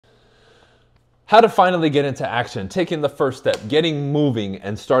How to finally get into action, taking the first step, getting moving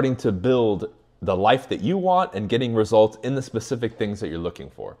and starting to build the life that you want and getting results in the specific things that you're looking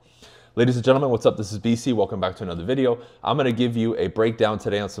for. Ladies and gentlemen, what's up? This is BC. Welcome back to another video. I'm going to give you a breakdown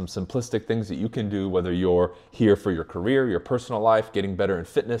today on some simplistic things that you can do, whether you're here for your career, your personal life, getting better in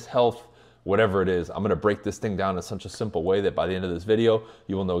fitness, health, whatever it is. I'm going to break this thing down in such a simple way that by the end of this video,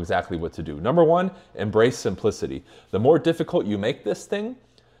 you will know exactly what to do. Number one, embrace simplicity. The more difficult you make this thing,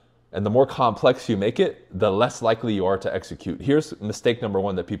 and the more complex you make it, the less likely you are to execute. Here's mistake number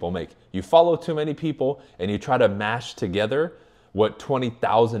one that people make. You follow too many people and you try to mash together what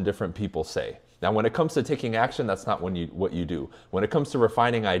 20,000 different people say. Now, when it comes to taking action, that's not what you do. When it comes to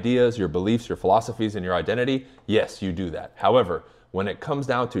refining ideas, your beliefs, your philosophies, and your identity, yes, you do that. However, when it comes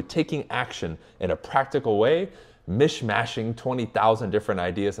down to taking action in a practical way, mishmashing 20,000 different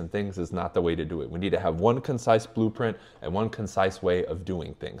ideas and things is not the way to do it. We need to have one concise blueprint and one concise way of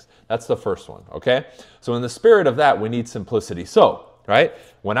doing things. That's the first one, okay? So in the spirit of that, we need simplicity. So, right,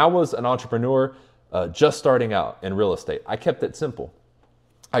 when I was an entrepreneur just starting out in real estate, I kept it simple.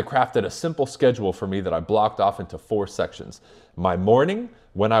 I crafted a simple schedule for me that I blocked off into 4 sections. My morning,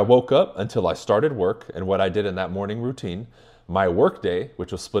 when I woke up until I started work and what I did in that morning routine. My work day,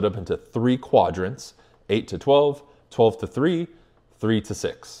 which was split up into 3 quadrants, 8 to 12, 12 to 3, 3 to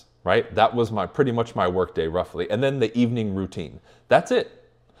 6, right? That was pretty much my work day roughly. And then the evening routine. That's it.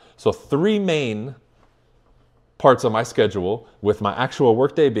 So 3 main parts of my schedule with my actual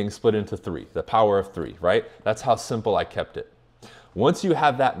work day being split into 3, the power of 3, right? That's how simple I kept it. Once you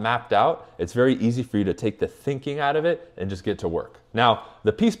have that mapped out, it's very easy for you to take the thinking out of it and just get to work. Now,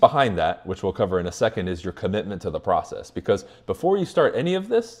 the piece behind that, which we'll cover in a second, is your commitment to the process. Because before you start any of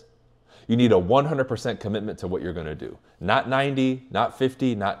this, you need a 100% commitment to what you're going to do. Not 90, not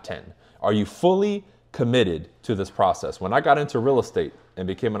 50, not 10. Are you fully committed to this process? When I got into real estate and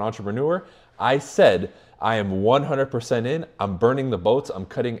became an entrepreneur, I said, I am 100% in, I'm burning the boats, I'm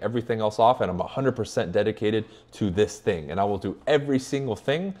cutting everything else off, and I'm 100% dedicated to this thing. And I will do every single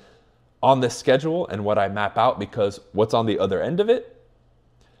thing on this schedule and what I map out, because what's on the other end of it,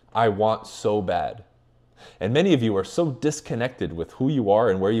 I want so bad. And many of you are so disconnected with who you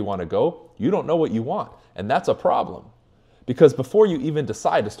are and where you want to go, you don't know what you want. And that's a problem. Because before you even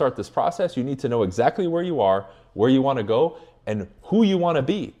decide to start this process, you need to know exactly where you are, where you want to go, and who you want to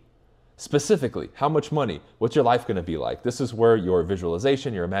be. Specifically, how much money, what's your life going to be like? This is where your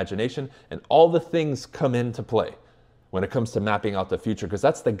visualization, your imagination, and all the things come into play when it comes to mapping out the future, because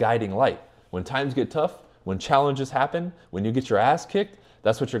that's the guiding light. When times get tough, when challenges happen, when you get your ass kicked,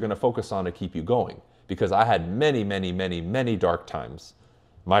 that's what you're going to focus on to keep you going. Because I had many dark times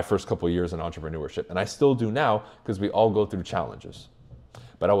my first couple of years in entrepreneurship, and I still do now, because we all go through challenges.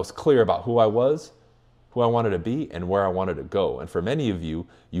 But I was clear about who I was, who I wanted to be, and where I wanted to go. And for many of you,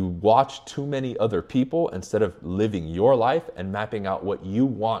 you watch too many other people instead of living your life and mapping out what you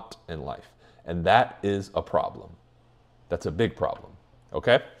want in life. And that is a problem. That's a big problem,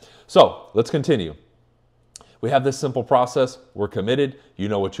 okay? So let's continue. We have this simple process. We're committed. You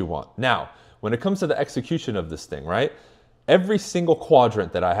know what you want. Now, when it comes to the execution of this thing, right? Every single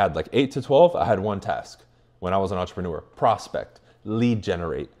quadrant that I had, like 8 to 12, I had one task when I was an entrepreneur. Prospect, lead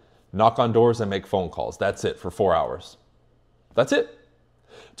generate, knock on doors and make phone calls. That's it for 4 hours. That's it.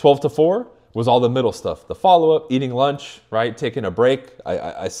 12 to 4 was all the middle stuff. The follow-up, eating lunch, right? Taking a break.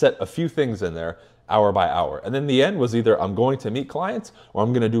 I set a few things in there hour by hour. And then the end was either I'm going to meet clients or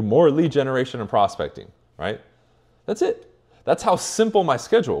I'm going to do more lead generation and prospecting, right? That's it. That's how simple my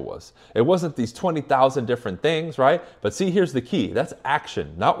schedule was. It wasn't these 20,000 different things, right? But see, here's the key. That's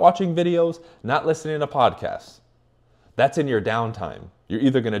action. Not watching videos, not listening to podcasts. That's in your downtime. You're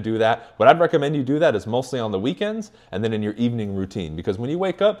either going to do that. What I'd recommend you do that is mostly on the weekends and then in your evening routine. Because when you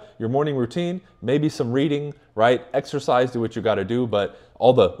wake up, your morning routine, maybe some reading, right? Exercise, do what you got to do. But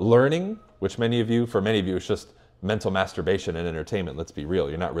all the learning, which for many of you, it's just mental masturbation and entertainment. Let's be real.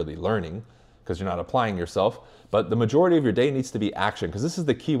 You're not really learning because you're not applying yourself. But the majority of your day needs to be action, because this is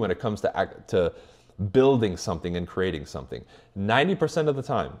the key when it comes to building something and creating something. 90% of the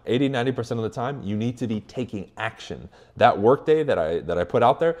time, 80-90% of the time, you need to be taking action. That work day that I put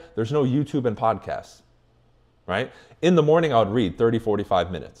out there, there's no YouTube and podcasts, right? In the morning, I would read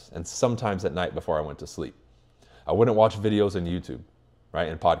 30-45 minutes, and sometimes at night before I went to sleep. I wouldn't watch videos on YouTube, right,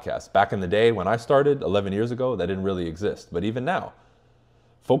 and podcasts. Back in the day when I started 11 years ago, that didn't really exist. But even now,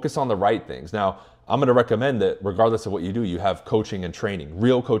 focus on the right things. Now, I'm going to recommend that regardless of what you do, you have coaching and training,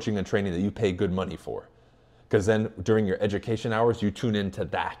 real coaching and training that you pay good money for. Because then during your education hours, you tune into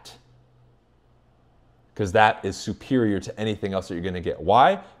that. Because that is superior to anything else that you're going to get.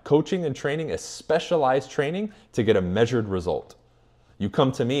 Why? Coaching and training is specialized training to get a measured result. You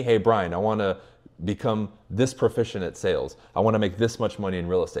come to me, hey, Bryan, I want to become this proficient at sales. I want to make this much money in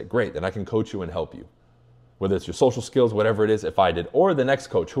real estate. Great, then I can coach you and help you. Whether it's your social skills, whatever it is, if I did, or the next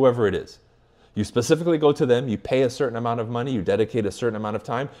coach, whoever it is. You specifically go to them, you pay a certain amount of money, you dedicate a certain amount of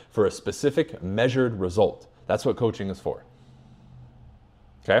time for a specific measured result. That's what coaching is for.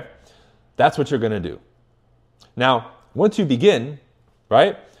 Okay? That's what you're going to do. Now, once you begin,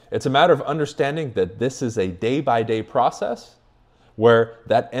 right, it's a matter of understanding that this is a day-by-day process where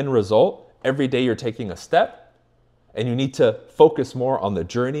that end result, every day you're taking a step, and you need to focus more on the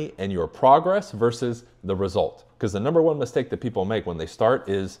journey and your progress versus the result. Because the number one mistake that people make when they start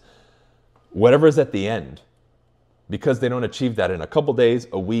is whatever is at the end. Because they don't achieve that in a couple days,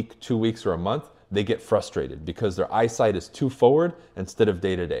 a week, 2 weeks, or a month, they get frustrated because their eyesight is too forward instead of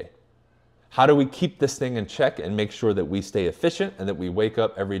day to day. How do we keep this thing in check and make sure that we stay efficient and that we wake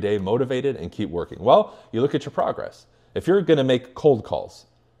up every day motivated and keep working? Well, you look at your progress. If you're going to make cold calls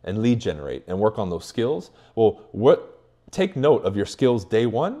and lead generate and work on those skills, well, take note of your skills day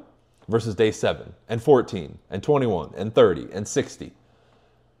 1 versus day 7 and 14 and 21 and 30 and 60.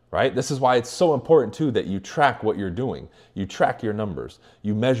 Right? This is why it's so important too that you track what you're doing. You track your numbers.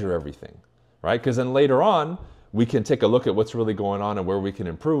 You measure everything. Right? Because then later on, we can take a look at what's really going on and where we can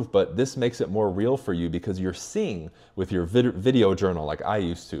improve, but this makes it more real for you because you're seeing with your video journal like I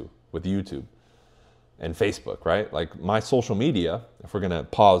used to with YouTube and Facebook, right? Like my social media, if we're going to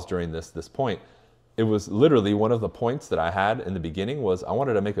pause during this point, it was literally one of the points that I had in the beginning was I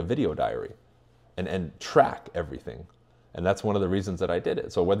wanted to make a video diary and track everything. And that's one of the reasons that I did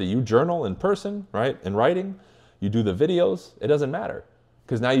it. So whether you journal in person, right, in writing, you do the videos, it doesn't matter.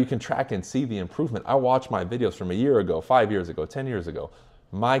 Because now you can track and see the improvement. I watch my videos from a year ago, 5 years ago, 10 years ago.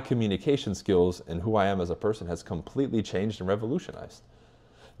 My communication skills and who I am as a person has completely changed and revolutionized.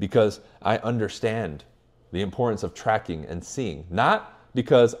 Because I understand the importance of tracking and seeing. Not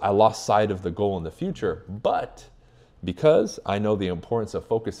because I lost sight of the goal in the future, but because I know the importance of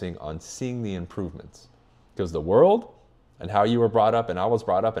focusing on seeing the improvements. Because the world and how you were brought up and I was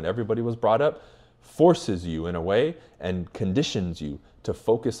brought up and everybody was brought up forces you in a way and conditions you to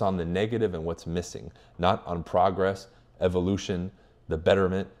focus on the negative and what's missing, not on progress, evolution, the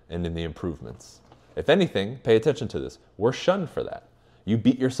betterment, and in the improvements. If anything, pay attention to this. We're shunned for that. You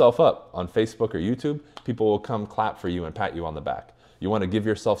beat yourself up on Facebook or YouTube, people will come clap for you and pat you on the back. You want to give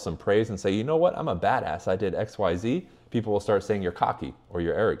yourself some praise and say, you know what, I'm a badass, I did X, Y, Z. People will start saying you're cocky or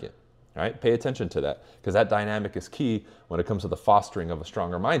you're arrogant. All right? Pay attention to that because that dynamic is key when it comes to the fostering of a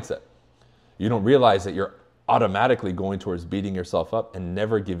stronger mindset. You don't realize that you're automatically going towards beating yourself up and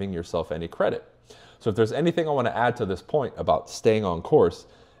never giving yourself any credit. So if there's anything I want to add to this point about staying on course,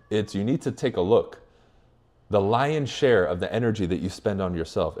 it's you need to take a look. The lion's share of the energy that you spend on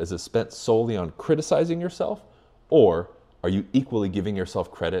yourself, is it spent solely on criticizing yourself, or are you equally giving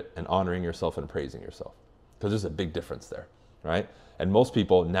yourself credit and honoring yourself and praising yourself? Because there's a big difference there, right? And most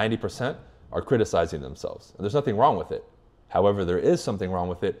people, 90%, are criticizing themselves. And there's nothing wrong with it. However, there is something wrong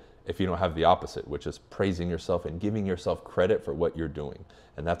with it if you don't have the opposite, which is praising yourself and giving yourself credit for what you're doing.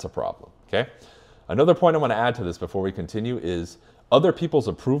 And that's a problem, okay? Another point I want to add to this before we continue is other people's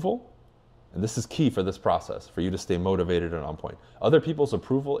approval, and this is key for this process, for you to stay motivated and on point. Other people's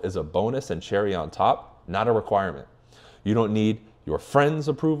approval is a bonus and cherry on top, not a requirement. You don't need your friends'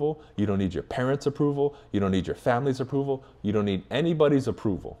 approval, you don't need your parents' approval, you don't need your family's approval, you don't need anybody's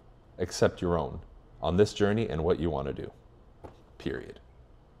approval except your own on this journey and what you want to do, period.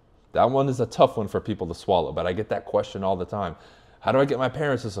 That one is a tough one for people to swallow, but I get that question all the time. How do I get my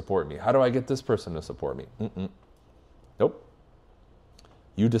parents to support me? How do I get this person to support me? Nope.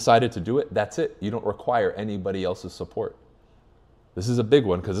 You decided to do it, that's it. You don't require anybody else's support. This is a big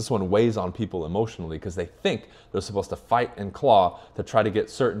one because this one weighs on people emotionally because they think they're supposed to fight and claw to try to get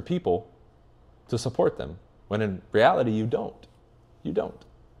certain people to support them, when in reality you don't. You don't.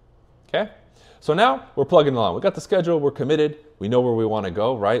 Okay? So now we're plugging along. We got the schedule, we're committed, we know where we want to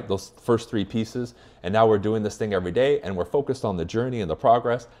go, right? Those first 3 pieces. And now we're doing this thing every day and we're focused on the journey and the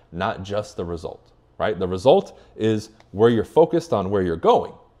progress, not just the result, right? The result is where you're focused on where you're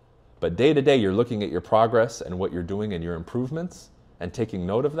going. But day to day, you're looking at your progress and what you're doing and your improvements and taking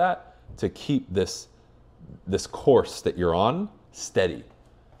note of that to keep this course that you're on steady.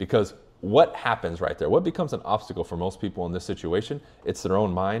 Because what happens right there? What becomes an obstacle for most people in this situation? It's their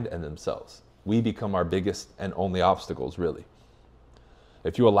own mind and themselves. We become our biggest and only obstacles, really.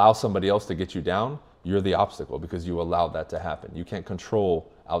 If you allow somebody else to get you down, you're the obstacle because you allowed that to happen. You can't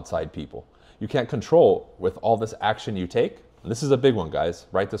control outside people. You can't control with all this action you take. And this is a big one, guys.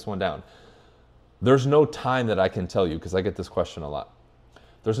 Write this one down. There's no time that I can tell you, because I get this question a lot.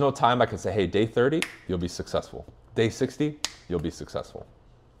 There's no time I can say, hey, day 30, you'll be successful. Day 60, you'll be successful.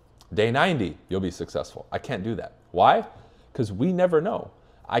 Day 90, you'll be successful. I can't do that. Why? Because we never know.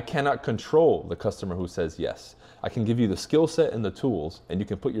 I cannot control the customer who says yes. I can give you the skill set and the tools, and you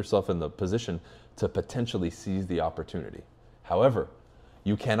can put yourself in the position to potentially seize the opportunity. However,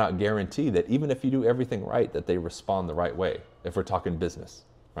 you cannot guarantee that even if you do everything right, that they respond the right way, if we're talking business,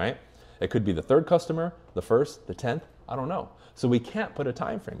 right? It could be the third customer, the first, the 10th, I don't know. So we can't put a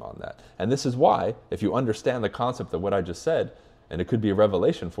time frame on that. And this is why, if you understand the concept of what I just said, and it could be a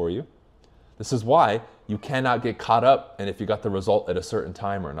revelation for you, this is why you cannot get caught up in if you got the result at a certain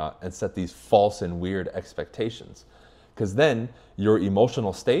time or not and set these false and weird expectations. Because then your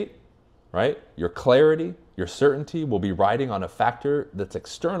emotional state, right, your clarity, your certainty will be riding on a factor that's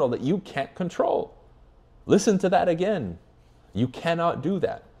external that you can't control. Listen to that again. You cannot do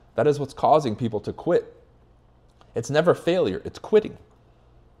that. That is what's causing people to quit. It's never failure, it's quitting.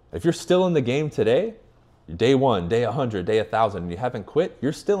 If you're still in the game today, day 1, day 100, day 1,000, and you haven't quit,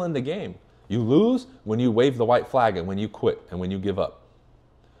 you're still in the game. You lose when you wave the white flag and when you quit and when you give up.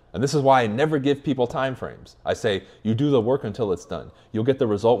 And this is why I never give people time frames. I say, you do the work until it's done. You'll get the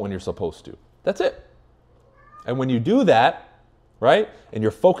result when you're supposed to. That's it. And when you do that, right, and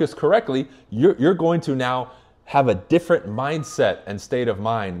you're focused correctly, you're going to now have a different mindset and state of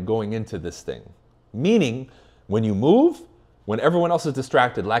mind going into this thing. Meaning, when you move, when everyone else is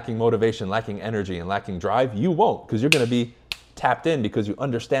distracted, lacking motivation, lacking energy, and lacking drive, you won't, because you're going to be tapped in because you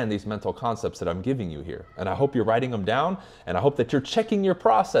understand these mental concepts that I'm giving you here. And I hope you're writing them down, and I hope that you're checking your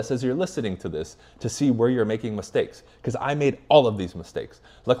process as you're listening to this to see where you're making mistakes, because I made all of these mistakes.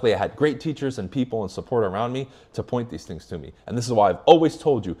 Luckily, I had great teachers and people and support around me to point these things to me. And this is why I've always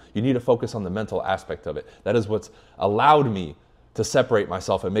told you, you need to focus on the mental aspect of it. That is what's allowed me to separate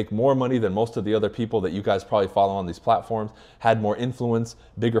myself and make more money than most of the other people that you guys probably follow on these platforms, had more influence,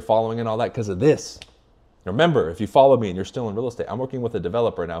 bigger following and all that because of this. Remember, if you follow me and you're still in real estate, I'm working with a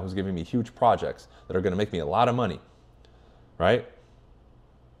developer now who's giving me huge projects that are going to make me a lot of money, right?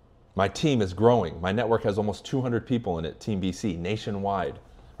 My team is growing. My network has almost 200 people in it, Team BC, nationwide.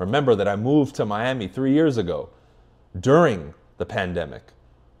 Remember that I moved to Miami 3 years ago during the pandemic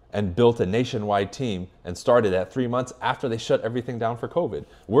and built a nationwide team and started at 3 months after they shut everything down for COVID.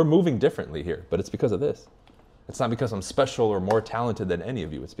 We're moving differently here, but it's because of this. It's not because I'm special or more talented than any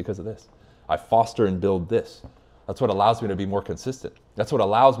of you. It's because of this. I foster and build this. That's what allows me to be more consistent. That's what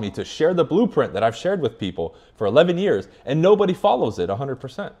allows me to share the blueprint that I've shared with people for 11 years and nobody follows it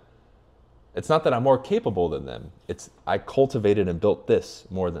 100%. It's not that I'm more capable than them. It's I cultivated and built this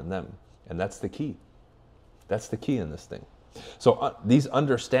more than them. And that's the key. That's the key in this thing. So these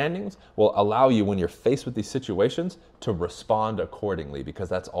understandings will allow you, when you're faced with these situations, to respond accordingly, because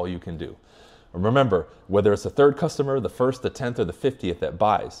that's all you can do. And remember, whether it's the third customer, the first, the 10th, or the 50th that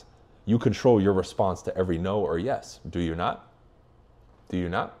buys, you control your response to every no or yes. Do you not? Do you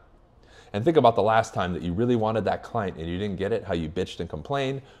not? And think about the last time that you really wanted that client and you didn't get it, how you bitched and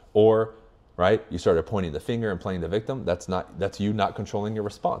complained, or right, you started pointing the finger and playing the victim. That's you not controlling your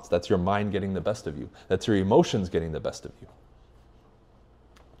response. That's your mind getting the best of you. That's your emotions getting the best of you.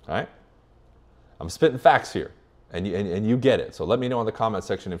 All right? I'm spitting facts here, and you get it. So let me know in the comment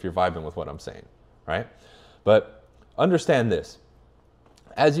section if you're vibing with what I'm saying, right? But understand this.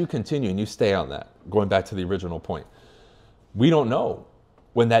 As you continue and you stay on that, going back to the original point, we don't know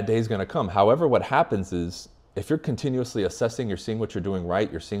when that day is going to come. However, what happens is, if you're continuously assessing, you're seeing what you're doing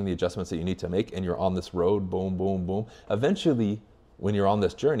right, you're seeing the adjustments that you need to make, and you're on this road, boom, boom, boom, eventually, when you're on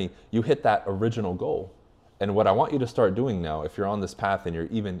this journey, you hit that original goal. And what I want you to start doing now, if you're on this path and you're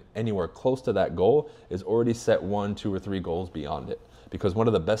even anywhere close to that goal, is already set 1, 2, or 3 goals beyond it. Because one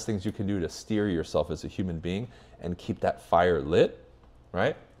of the best things you can do to steer yourself as a human being and keep that fire lit,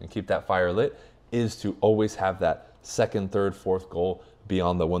 right? And keep that fire lit is to always have that second, third, fourth goal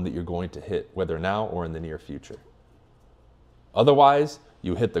beyond the one that you're going to hit, whether now or in the near future. Otherwise,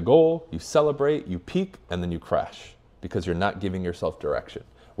 you hit the goal, you celebrate, you peak, and then you crash because you're not giving yourself direction.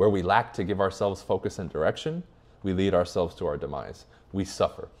 Where we lack to give ourselves focus and direction, we lead ourselves to our demise. We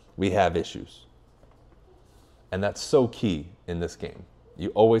suffer. We have issues. And that's so key in this game. You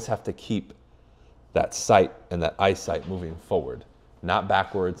always have to keep that sight and that eyesight moving forward, not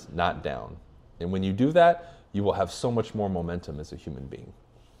backwards, not down. And when you do that, you will have so much more momentum as a human being,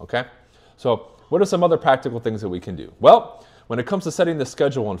 okay? So what are some other practical things that we can do? Well, when it comes to setting the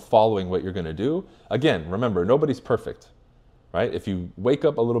schedule and following what you're gonna do, again, remember, nobody's perfect, right? If you wake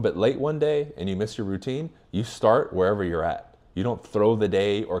up a little bit late one day and you miss your routine, you start wherever you're at. You don't throw the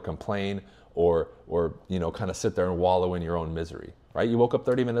day or complain or you know, kind of sit there and wallow in your own misery, right? You woke up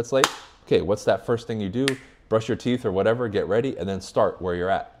 30 minutes late, okay, what's that first thing you do? Brush your teeth or whatever, get ready, and then start where you're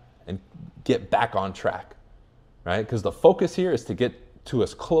at and get back on track. right? Because the focus here is to get to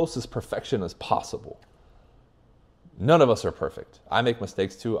as close as perfection as possible. None of us are perfect. I make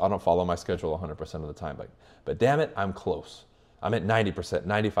mistakes too. I don't follow my schedule 100% of the time, but damn it, I'm close. I'm at 90%,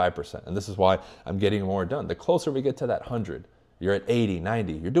 95%, and this is why I'm getting more done. The closer we get to that 100, you're at 80,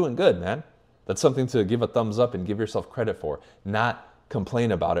 90, you're doing good, man. That's something to give a thumbs up and give yourself credit for, not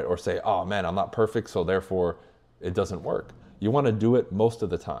complain about it or say, oh man, I'm not perfect, so therefore it doesn't work. You want to do it most of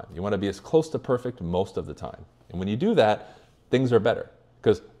the time. You want to be as close to perfect most of the time. And when you do that, things are better.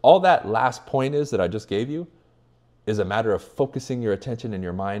 Because all that last point is that I just gave you is a matter of focusing your attention and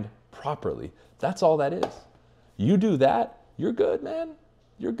your mind properly. That's all that is. You do that, you're good, man.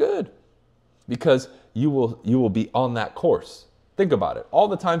 You're good. Because you will be on that course. Think about it. All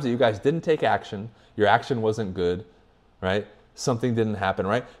the times that you guys didn't take action, your action wasn't good, right? Something didn't happen,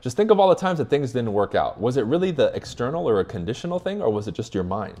 right? Just think of all the times that things didn't work out. Was it really the external or a conditional thing, or was it just your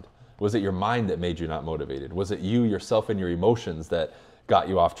mind? Was it your mind that made you not motivated? Was it you, yourself, and your emotions that got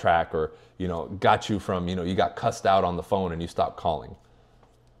you off track, or got you from, you got cussed out on the phone and you stopped calling?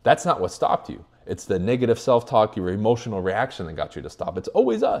 That's not what stopped you. It's the negative self-talk, your emotional reaction that got you to stop. It's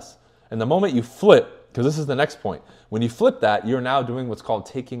always us. And the moment you flip, because this is the next point, when you flip that, you're now doing what's called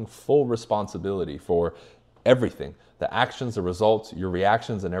taking full responsibility for everything. The actions, the results, your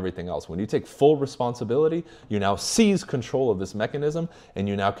reactions, and everything else. When you take full responsibility, you now seize control of this mechanism, and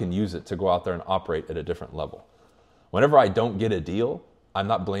you now can use it to go out there and operate at a different level. Whenever I don't get a deal, I'm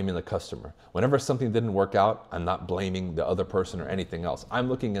not blaming the customer. Whenever something didn't work out, I'm not blaming the other person or anything else. I'm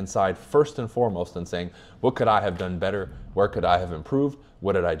looking inside first and foremost and saying, what could I have done better? Where could I have improved?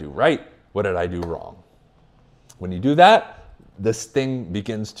 What did I do right? What did I do wrong? When you do that, this thing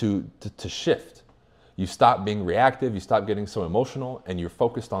begins to shift. You stop being reactive, you stop getting so emotional, and you're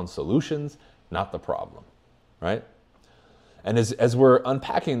focused on solutions, not the problem, right? And as we're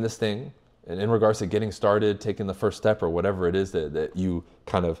unpacking this thing, and in regards to getting started, taking the first step, or whatever it is that you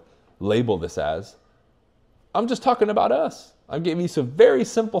kind of label this as, I'm just talking about us. I'm giving you some very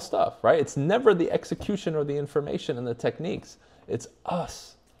simple stuff, right? It's never the execution or the information and the techniques. It's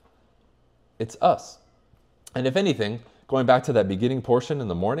us. It's us. And if anything, going back to that beginning portion in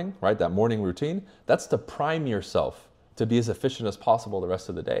the morning, right, that morning routine, that's to prime yourself to be as efficient as possible the rest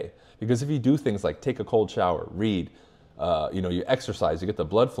of the day. Because if you do things like take a cold shower, read, you exercise, you get the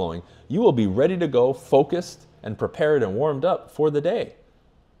blood flowing, you will be ready to go, focused and prepared and warmed up for the day.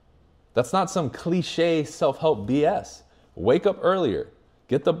 That's not some cliche self-help BS. Wake up earlier,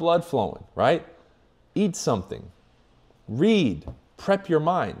 get the blood flowing, right? Eat something, read, prep your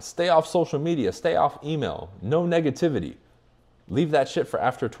mind, stay off social media, stay off email, no negativity. Leave that shit for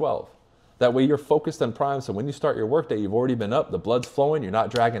after 12. That way you're focused and primed, so when you start your workday, you've already been up, the blood's flowing, you're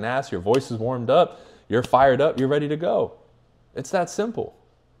not dragging ass, your voice is warmed up, you're fired up, you're ready to go. It's that simple.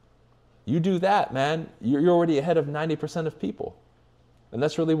 You do that, man, you're already ahead of 90% of people. And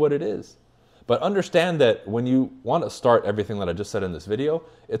that's really what it is. But understand that when you want to start everything that I just said in this video,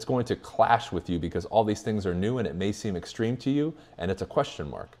 it's going to clash with you because all these things are new and it may seem extreme to you and it's a question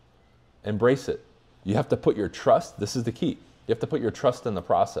mark. Embrace it. You have to put your trust, this is the key, you have to put your trust in the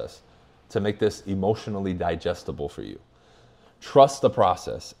process to make this emotionally digestible for you. Trust the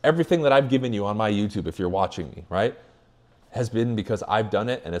process. Everything that I've given you on my YouTube, if you're watching me, right, has been because I've done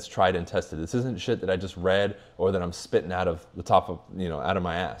it and it's tried and tested. This isn't shit that I just read or that I'm spitting out of the top of, out of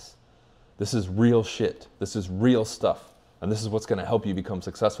my ass. This is real shit. This is real stuff. And this is what's going to help you become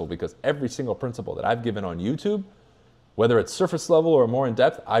successful because every single principle that I've given on YouTube, whether it's surface level or more in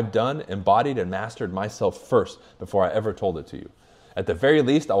depth, I've done, embodied, and mastered myself first before I ever told it to you. At the very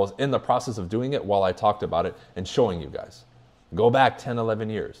least, I was in the process of doing it while I talked about it and showing you guys. Go back 10, 11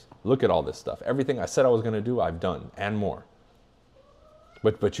 years. Look at all this stuff. Everything I said I was going to do, I've done and more.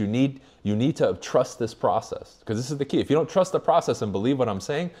 But you need to trust this process because this is the key. If you don't trust the process and believe what I'm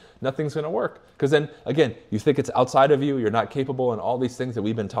saying, nothing's going to work. Because then, again, you think it's outside of you, you're not capable, and all these things that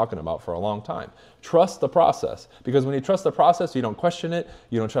we've been talking about for a long time. Trust the process because when you trust the process, you don't question it,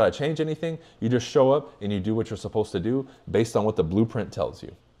 you don't try to change anything, you just show up and you do what you're supposed to do based on what the blueprint tells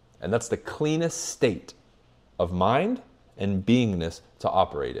you. And that's the cleanest state of mind and beingness to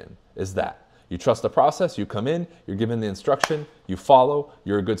operate in, is that. You trust the process, you come in, you're given the instruction, you follow,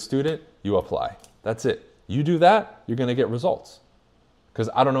 you're a good student, you apply. That's it. You do that, you're gonna get results. Because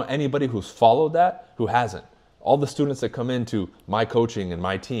I don't know anybody who's followed that who hasn't. All the students that come into my coaching and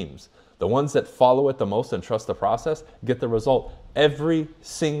my teams, the ones that follow it the most and trust the process, get the result every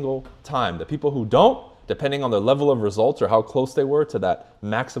single time. The people who don't, depending on their level of results or how close they were to that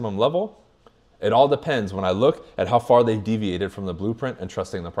maximum level, it all depends when I look at how far they've deviated from the blueprint and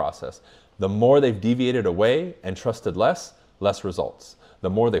trusting the process. The more they've deviated away and trusted less results. The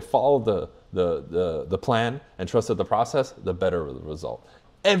more they follow the plan and trusted the process, the better the result.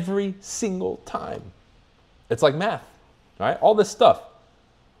 Every single time. It's like math, right? All this stuff.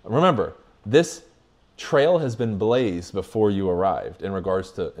 Remember, this trail has been blazed before you arrived in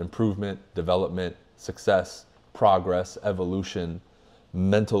regards to improvement, development, success, progress, evolution,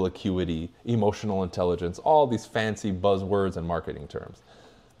 mental acuity, emotional intelligence, all these fancy buzzwords and marketing terms.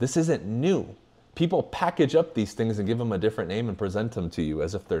 This isn't new. People package up these things and give them a different name and present them to you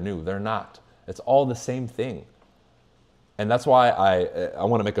as if they're new. They're not. It's all the same thing. And that's why I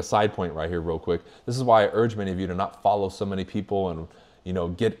want to make a side point right here real quick. This is why I urge many of you to not follow so many people and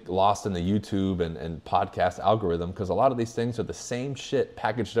get lost in the YouTube and podcast algorithm, because a lot of these things are the same shit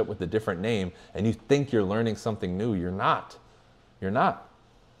packaged up with a different name, and you think you're learning something new. You're not. You're not.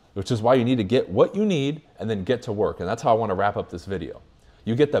 Which is why you need to get what you need and then get to work. And that's how I want to wrap up this video.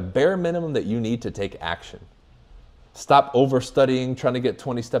 You get the bare minimum that you need to take action. Stop overstudying, trying to get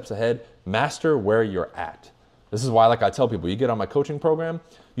 20 steps ahead. Master where you're at. This is why, like I tell people, you get on my coaching program,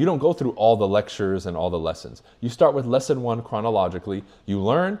 you don't go through all the lectures and all the lessons. You start with lesson 1 chronologically. You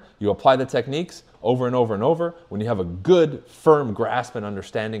learn, you apply the techniques over and over and over. When you have a good, firm grasp and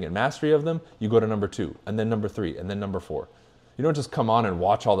understanding and mastery of them, you go to number 2, and then number 3, and then number 4. You don't just come on and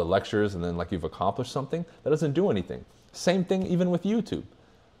watch all the lectures and then like you've accomplished something. That doesn't do anything. Same thing even with YouTube.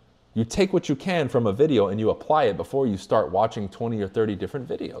 You take what you can from a video and you apply it before you start watching 20 or 30 different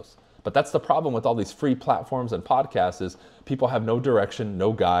videos. But that's the problem with all these free platforms and podcasts is people have no direction,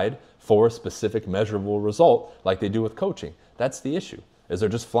 no guide for a specific measurable result like they do with coaching. That's the issue, is they're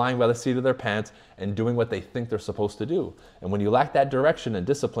just flying by the seat of their pants and doing what they think they're supposed to do. And when you lack that direction and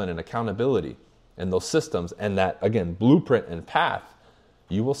discipline and accountability and those systems and that, again, blueprint and path,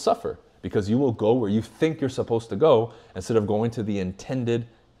 you will suffer because you will go where you think you're supposed to go instead of going to the intended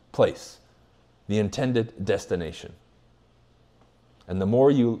place, the intended destination. And the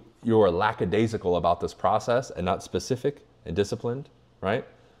more you're lackadaisical about this process and not specific and disciplined, right?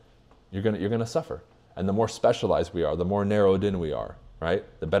 You're gonna suffer. And the more specialized we are, the more narrowed in we are, right?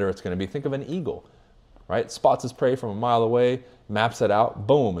 The better it's gonna be. Think of an eagle, right? Spots his prey from a mile away, maps it out,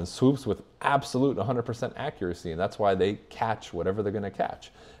 boom, and swoops with absolute 100% accuracy. And that's why they catch whatever they're gonna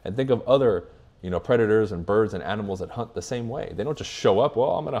catch. And think of other predators and birds and animals that hunt the same way. They don't just show up,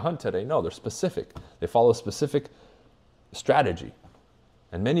 well, I'm gonna hunt today. No, they're specific. They follow a specific strategy.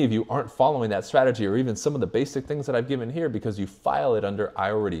 And many of you aren't following that strategy or even some of the basic things that I've given here because you file it under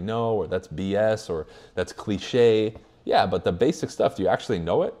I already know, or that's BS, or that's cliche. Yeah, but the basic stuff, do you actually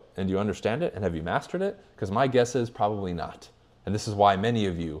know it and do you understand it and have you mastered it? Because my guess is probably not. And this is why many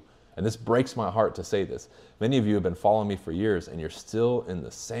of you, and this breaks my heart to say this, many of you have been following me for years and you're still in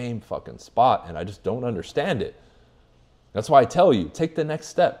the same fucking spot and I just don't understand it. That's why I tell you, take the next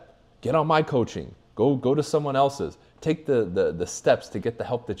step. Get on my coaching. Go to someone else's. Take the steps to get the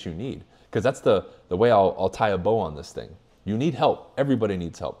help that you need. Because that's the way I'll tie a bow on this thing. You need help. Everybody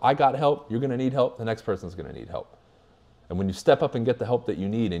needs help. I got help. You're going to need help. The next person's going to need help. And when you step up and get the help that you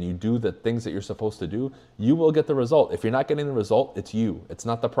need and you do the things that you're supposed to do, you will get the result. If you're not getting the result, it's you. It's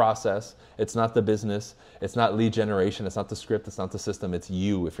not the process. It's not the business. It's not lead generation. It's not the script. It's not the system. It's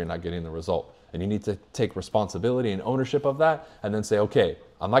you if you're not getting the result. And you need to take responsibility and ownership of that and then say, okay,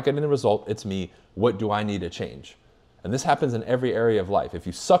 I'm not getting the result. It's me. What do I need to change? And this happens in every area of life. If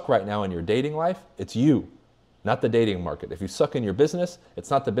you suck right now in your dating life, it's you, not the dating market. If you suck in your business,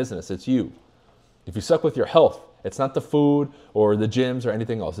 it's not the business, it's you. If you suck with your health, it's not the food or the gyms or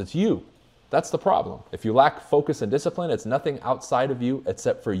anything else, it's you. That's the problem. If you lack focus and discipline, it's nothing outside of you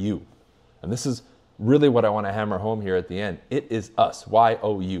except for you. And this is really what I want to hammer home here at the end. It is us,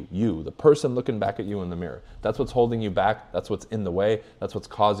 Y-O-U, you, the person looking back at you in the mirror. That's what's holding you back. That's what's in the way. That's what's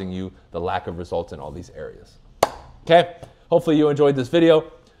causing you the lack of results in all these areas. Okay, hopefully you enjoyed this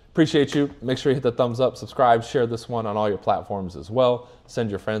video. Appreciate you. Make sure you hit the thumbs up, subscribe, share this one on all your platforms as well. Send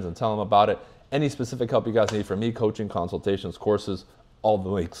your friends and tell them about it. Any specific help you guys need from me, coaching, consultations, courses, all the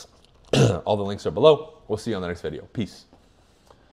links, all the links are below. We'll see you on the next video. Peace.